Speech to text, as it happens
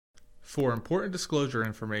For important disclosure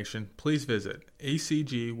information, please visit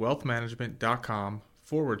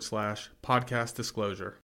acgwealthmanagement.com/podcast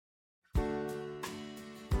disclosure.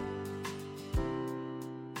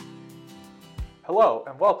 Hello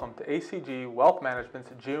and welcome to ACG Wealth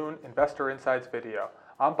Management's June Investor Insights video.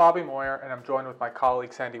 I'm Bobby Moyer and I'm joined with my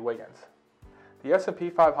colleague Sandy Wiggins. The S&P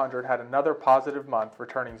 500 had another positive month,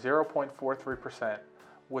 returning 0.43%,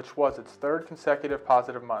 which was its third consecutive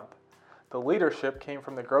positive month. The leadership came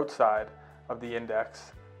from the growth side of the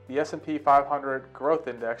index. The S&P 500 Growth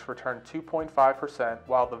Index returned 2.5%,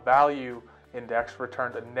 while the Value Index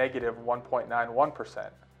returned a negative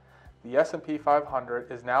 1.91%. The S&P 500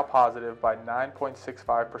 is now positive by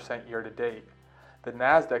 9.65% year to date. The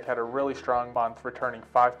Nasdaq had a really strong month, returning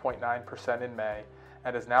 5.9% in May,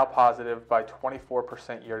 and is now positive by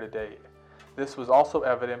 24% year to date. This was also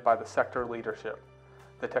evident by the sector leadership.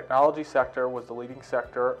 The technology sector was the leading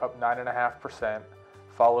sector, up 9.5%,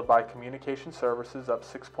 followed by communication services up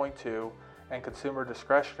 6.2% and consumer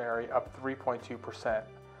discretionary up 3.2%.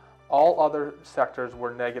 All other sectors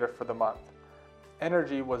were negative for the month.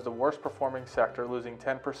 Energy was the worst performing sector, losing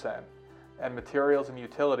 10%, and materials and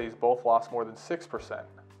utilities both lost more than 6%.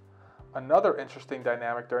 Another interesting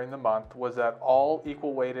dynamic during the month was that all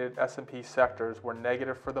equal-weighted S&P sectors were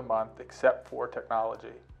negative for the month except for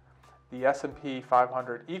technology. The S&P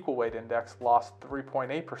 500 Equal Weight Index lost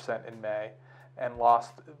 3.8% in May and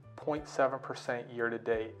lost 0.7% year to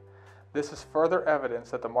date. This is further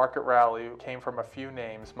evidence that the market rally came from a few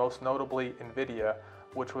names, most notably Nvidia,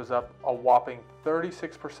 which was up a whopping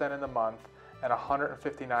 36% in the month and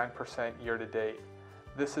 159% year to date.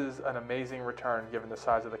 This is an amazing return given the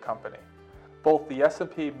size of the company. Both the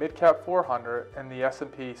S&P Midcap 400 and the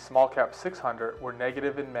S&P Smallcap 600 were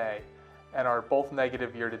negative in May and are both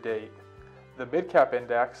negative year to date. The Midcap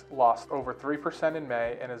Index lost over 3% in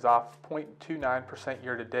May and is off 0.29%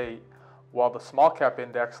 year to date, while the Smallcap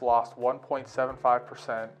Index lost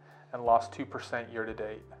 1.75% and lost 2% year to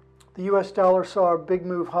date. The U.S. dollar saw a big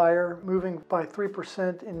move higher, moving by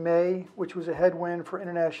 3% in May, which was a headwind for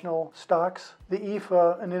international stocks. The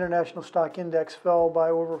EAFE, an international stock index, fell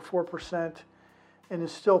by over 4% and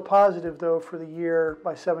is still positive, though, for the year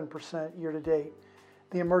by 7% year to date.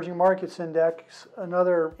 The Emerging Markets Index,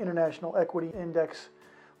 another international equity index,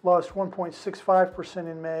 lost 1.65%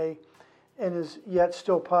 in May and is yet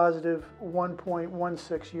still positive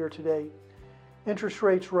 1.16 year to date. Interest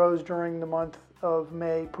rates rose during the month of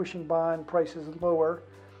May, pushing bond prices lower.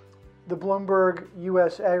 The Bloomberg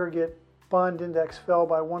U.S. Aggregate Bond Index fell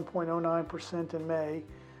by 1.09% in May,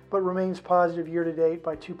 but remains positive year to date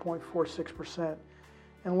by 2.46%.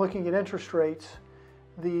 And looking at interest rates,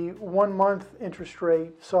 the 1-month interest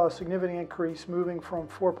rate saw a significant increase, moving from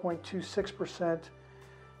 4.26%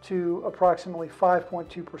 to approximately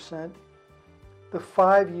 5.2%. The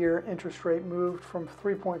 5-year interest rate moved from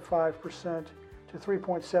 3.5% to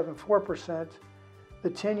 3.74%. The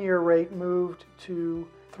 10-year rate moved to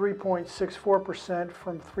 3.64%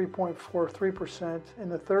 from 3.43%,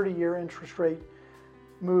 and the 30-year interest rate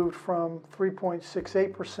moved from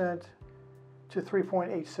 3.68% to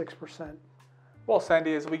 3.86%. Well,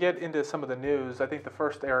 Sandy, as we get into some of the news, I think the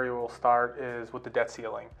first area we'll start is with the debt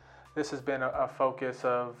ceiling. This has been a focus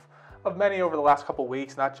of many over the last couple of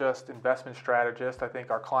weeks, not just investment strategists. I think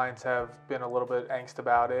our clients have been a little bit angst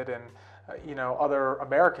about it, and other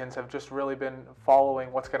Americans have just really been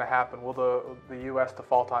following what's going to happen. Will the U.S.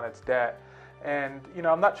 default on its debt? And,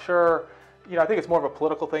 I'm not sure, I think it's more of a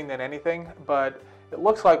political thing than anything, but it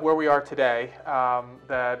looks like where we are today,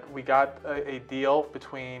 that we got a deal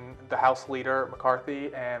between the House leader, McCarthy,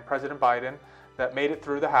 and President Biden that made it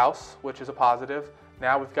through the House, which is a positive.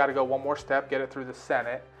 Now we've got to go one more step, get it through the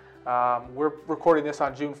Senate. We're recording this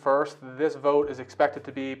on June 1st. This vote is expected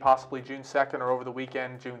to be possibly June 2nd or over the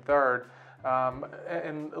weekend, June 3rd.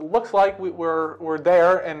 And it looks like we're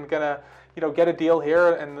there and gonna get a deal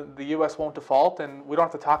here, and the U.S. won't default, and we don't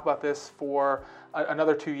have to talk about this for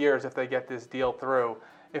another 2 years if they get this deal through.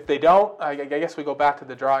 If they don't, I guess we go back to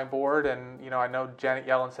the drawing board, and I know Janet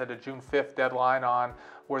Yellen set a June 5th deadline on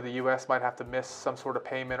where the U.S. might have to miss some sort of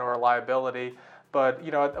payment or a liability. But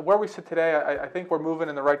where we sit today, I think we're moving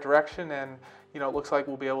in the right direction, and it looks like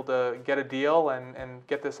we'll be able to get a deal and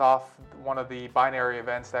get this off one of the binary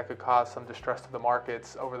events that could cause some distress to the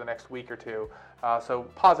markets over the next week or two. So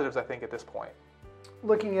positives, I think, at this point.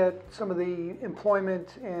 Looking at some of the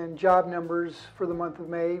employment and job numbers for the month of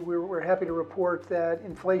May, we're happy to report that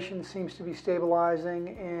inflation seems to be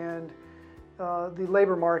stabilizing, and the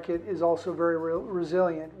labor market is also very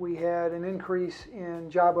resilient. We had an increase in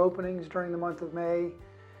job openings during the month of May.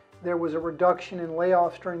 There was a reduction in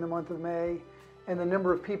layoffs during the month of May, and the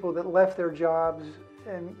number of people that left their jobs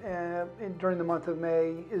during the month of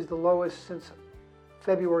May is the lowest since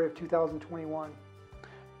February of 2021.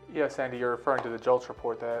 Yeah, Sandy, you're referring to the JOLTS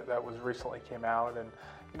report that was recently came out, and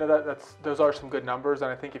those are some good numbers.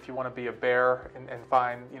 And I think if you want to be a bear and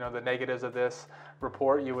find the negatives of this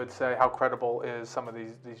report, you would say how credible is some of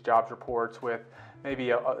these jobs reports with maybe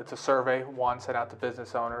it's a survey one sent out to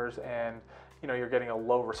business owners, and you're getting a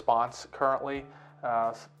low response currently.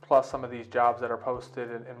 Plus, some of these jobs that are posted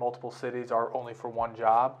in multiple cities are only for one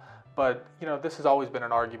job. But this has always been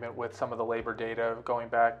an argument with some of the labor data going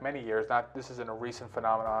back many years. This isn't a recent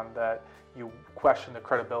phenomenon that you question the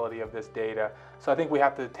credibility of this data. So I think we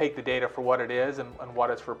have to take the data for what it is and what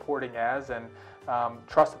it's reporting as, and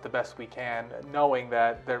trust it the best we can, knowing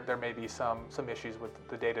that there may be some issues with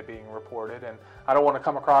the data being reported. And I don't want to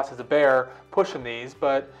come across as a bear pushing these,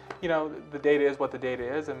 but the data is what the data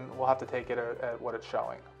is, and we'll have to take it at what it's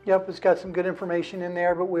showing. Yep, it's got some good information in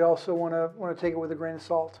there, but we also want to take it with a grain of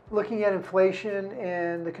salt. Looking at inflation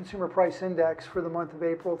and the consumer price index for the month of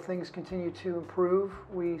April, things continue to improve.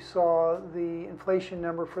 We saw the inflation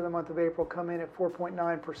number for the month of April come in at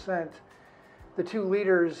 4.9%. The two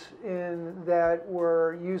leaders in that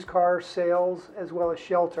were used car sales as well as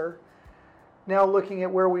shelter. Now looking at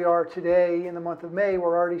where we are today in the month of May,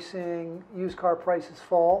 we're already seeing used car prices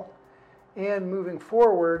fall. And moving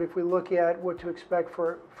forward, if we look at what to expect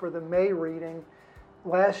for the May reading,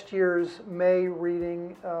 last year's May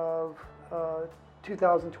reading of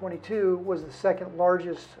 2022 was the second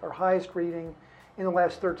largest or highest reading in the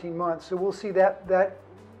last 13 months. So we'll see that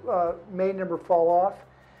May number fall off.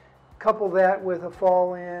 Couple that with a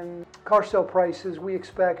fall in car sale prices, we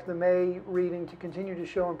expect the May reading to continue to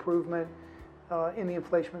show improvement in the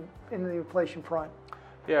inflation front.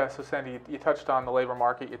 Yeah, so Sandy, you touched on the labor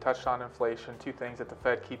market, you touched on inflation, two things that the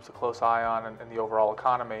Fed keeps a close eye on in the overall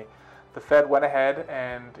economy. The Fed went ahead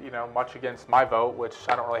and, much against my vote, which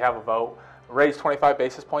I don't really have a vote, raised 25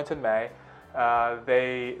 basis points in May.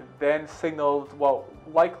 They then signaled,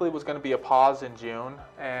 likely was going to be a pause in June,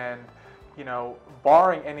 and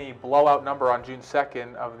barring any blowout number on June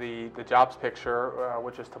 2nd of the jobs picture,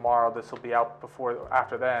 which is tomorrow, this will be out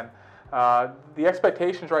after then. The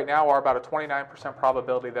expectations right now are about a 29%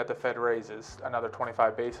 probability that the Fed raises another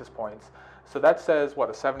 25 basis points. So that says, a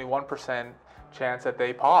 71% chance that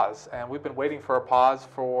they pause. And we've been waiting for a pause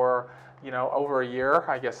for, over a year.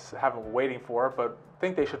 I guess haven't been waiting for it, but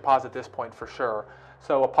think they should pause at this point for sure.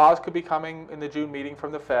 So a pause could be coming in the June meeting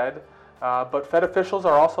from the Fed. But Fed officials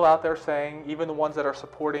are also out there saying, even the ones that are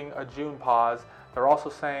supporting a June pause, they're also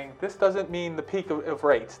saying this doesn't mean the peak of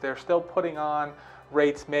rates. They're still putting on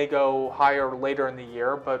rates may go higher later in the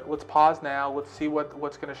year, but let's pause now. Let's see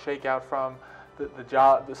what's going to shake out from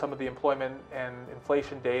some of the employment and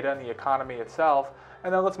inflation data and the economy itself,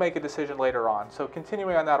 and then let's make a decision later on. So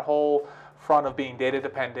continuing on that whole front of being data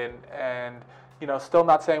dependent and still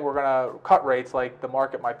not saying we're going to cut rates like the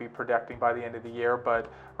market might be projecting by the end of the year,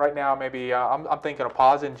 but right now maybe I'm thinking a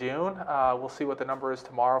pause in June. We'll see what the number is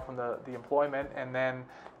tomorrow from the employment, and then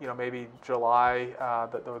maybe July,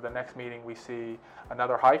 the next meeting we see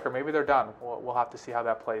another hike, or maybe they're done. We'll have to see how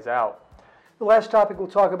that plays out. The last topic we'll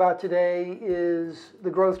talk about today is the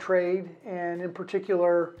growth trade, and in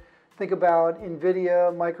particular, think about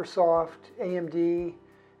NVIDIA, Microsoft, AMD.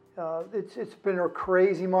 It's been a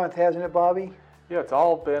crazy month, hasn't it, Bobby? Yeah, it's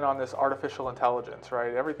all been on this artificial intelligence,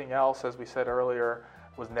 right? Everything else, as we said earlier,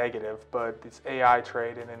 was negative, but this AI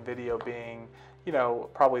trade and NVIDIA being,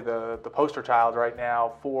 probably the poster child right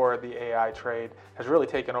now for the AI trade has really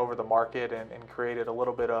taken over the market and created a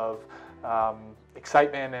little bit of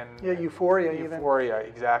excitement and euphoria. Euphoria,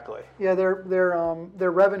 exactly. Yeah,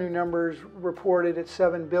 their revenue numbers reported at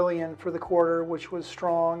 $7 billion for the quarter, which was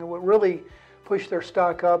strong, and what really pushed their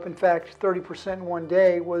stock up. In fact, 30% in one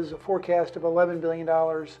day was a forecast of $11 billion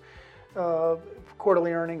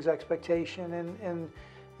quarterly earnings expectation. And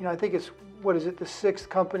I think it's, the sixth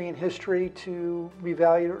company in history to be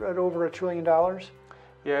valued at over $1 trillion?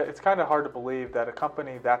 Yeah, it's kind of hard to believe that a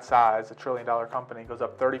company that size, $1 trillion company, goes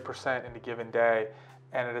up 30% in a given day,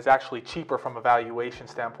 and it is actually cheaper from a valuation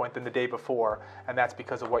standpoint than the day before. And that's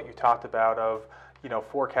because of what you talked about of,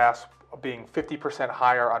 forecasts being 50%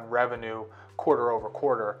 higher on revenue quarter over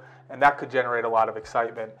quarter, and that could generate a lot of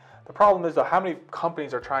excitement. The problem is, though, how many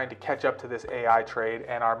companies are trying to catch up to this AI trade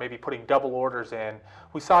and are maybe putting double orders in?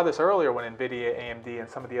 We saw this earlier when NVIDIA, AMD, and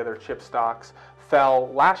some of the other chip stocks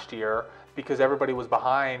fell last year because everybody was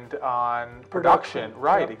behind on production.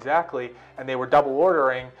 Right, yep. Exactly, and they were double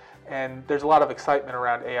ordering. and there's a lot of excitement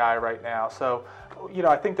around AI right now. So,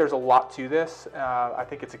 I think there's a lot to this. I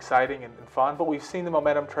think it's exciting and fun, but we've seen the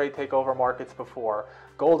momentum trade take over markets before.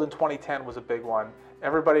 Gold in 2010 was a big one.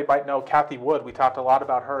 Everybody might know Cathie Wood. We talked a lot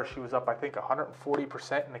about her. She was up, I think,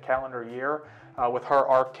 140% in the calendar year with her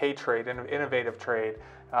ARK-K trade, innovative trade.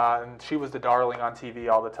 And she was the darling on TV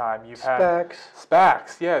all the time. You've had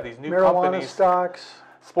SPACs, yeah, these new marijuana companies. Stocks.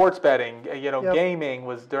 Sports betting, Yep. Gaming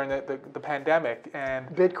was during the pandemic. And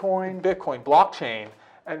Bitcoin, blockchain.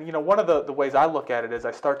 And one of the ways I look at it is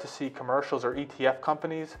I start to see commercials or ETF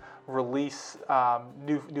companies release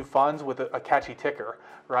new funds with a catchy ticker,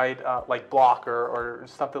 right? Like Block or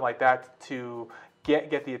something like that to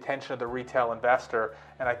get the attention of the retail investor.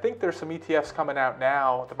 And I think there's some ETFs coming out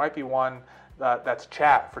now. There might be one that's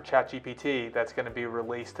Chat for ChatGPT that's going to be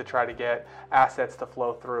released to try to get assets to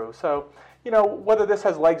flow through. So, whether this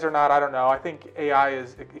has legs or not, I don't know. I think AI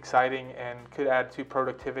is exciting and could add to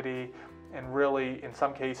productivity and really, in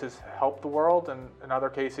some cases, help the world, and in other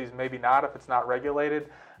cases, maybe not if it's not regulated.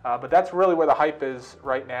 But that's really where the hype is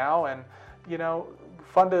right now, and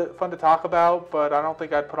fun to talk about. But I don't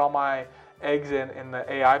think I'd put all my eggs in the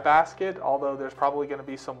AI basket. Although there's probably going to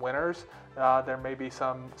be some winners, there may be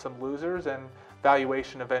some losers, and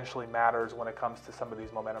valuation eventually matters when it comes to some of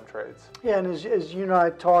these momentum trades. Yeah, and as you and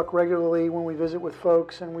I talk regularly when we visit with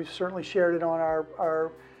folks, and we've certainly shared it on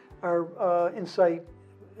our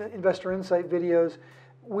investor insight videos,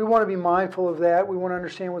 we want to be mindful of that. We want to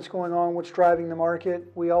understand what's going on, what's driving the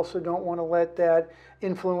market. We also don't want to let that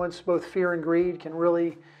influence both fear and greed can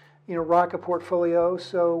really, rock a portfolio.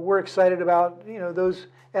 So we're excited about, those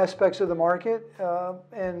aspects of the market,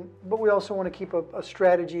 but we also want to keep a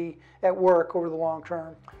strategy at work over the long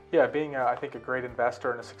term. Yeah, being I think a great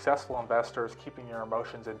investor and a successful investor is keeping your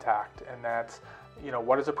emotions intact, and that's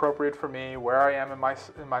what is appropriate for me, where I am in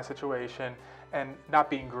my situation, and not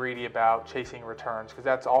being greedy about chasing returns, because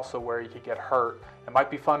that's also where you could get hurt. It might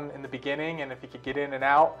be fun in the beginning, and if you could get in and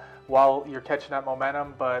out while you're catching that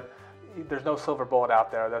momentum, but there's no silver bullet out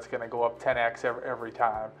there that's going to go up 10x every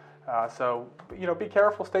time. So be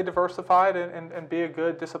careful, stay diversified, and be a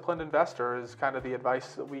good disciplined investor is kind of the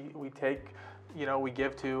advice that we take, we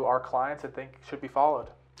give to our clients and think should be followed.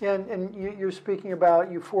 Yeah, and you're speaking about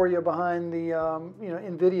euphoria behind the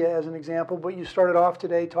NVIDIA as an example, but you started off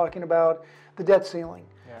today talking about the debt ceiling,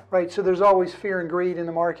 right? So there's always fear and greed in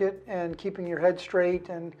the market, and keeping your head straight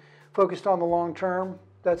and focused on the long term,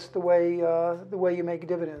 that's the way you make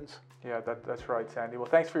dividends. Yeah, that's right, Sandy. Well,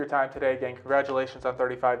 thanks for your time today. Again, congratulations on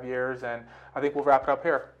 35 years, and I think we'll wrap it up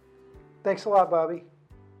here. Thanks a lot, Bobby.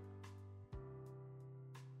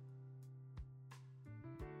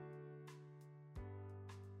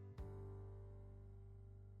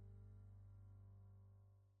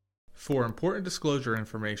 For important disclosure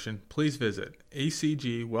information, please visit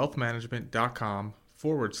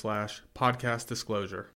acgwealthmanagement.com/podcast disclosure.